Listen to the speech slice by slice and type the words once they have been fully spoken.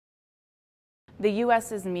The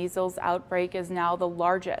U.S.'s measles outbreak is now the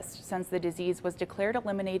largest since the disease was declared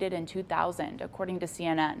eliminated in 2000, according to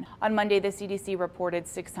CNN. On Monday, the CDC reported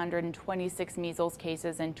 626 measles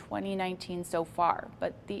cases in 2019 so far,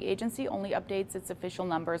 but the agency only updates its official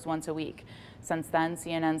numbers once a week. Since then,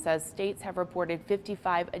 CNN says states have reported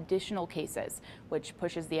 55 additional cases, which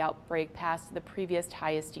pushes the outbreak past the previous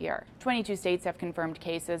highest year. 22 states have confirmed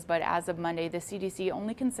cases, but as of Monday, the CDC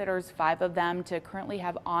only considers 5 of them to currently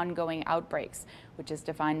have ongoing outbreaks, which is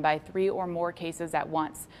defined by 3 or more cases at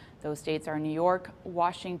once. Those states are New York,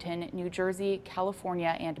 Washington, New Jersey,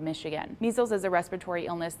 California, and Michigan. Measles is a respiratory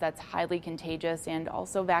illness that's highly contagious and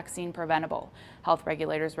also vaccine preventable. Health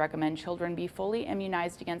regulators recommend children be fully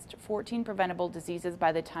immunized against 14 preventable diseases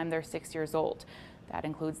by the time they're 6 years old. That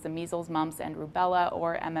includes the measles, mumps, and rubella,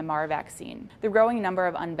 or MMR vaccine. The growing number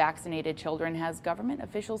of unvaccinated children has government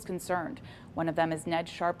officials concerned. One of them is Ned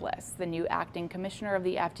Sharpless, the new acting commissioner of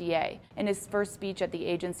the FDA. In his first speech at the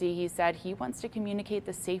agency, he said he wants to communicate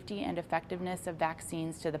the safety and effectiveness of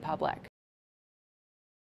vaccines to the public.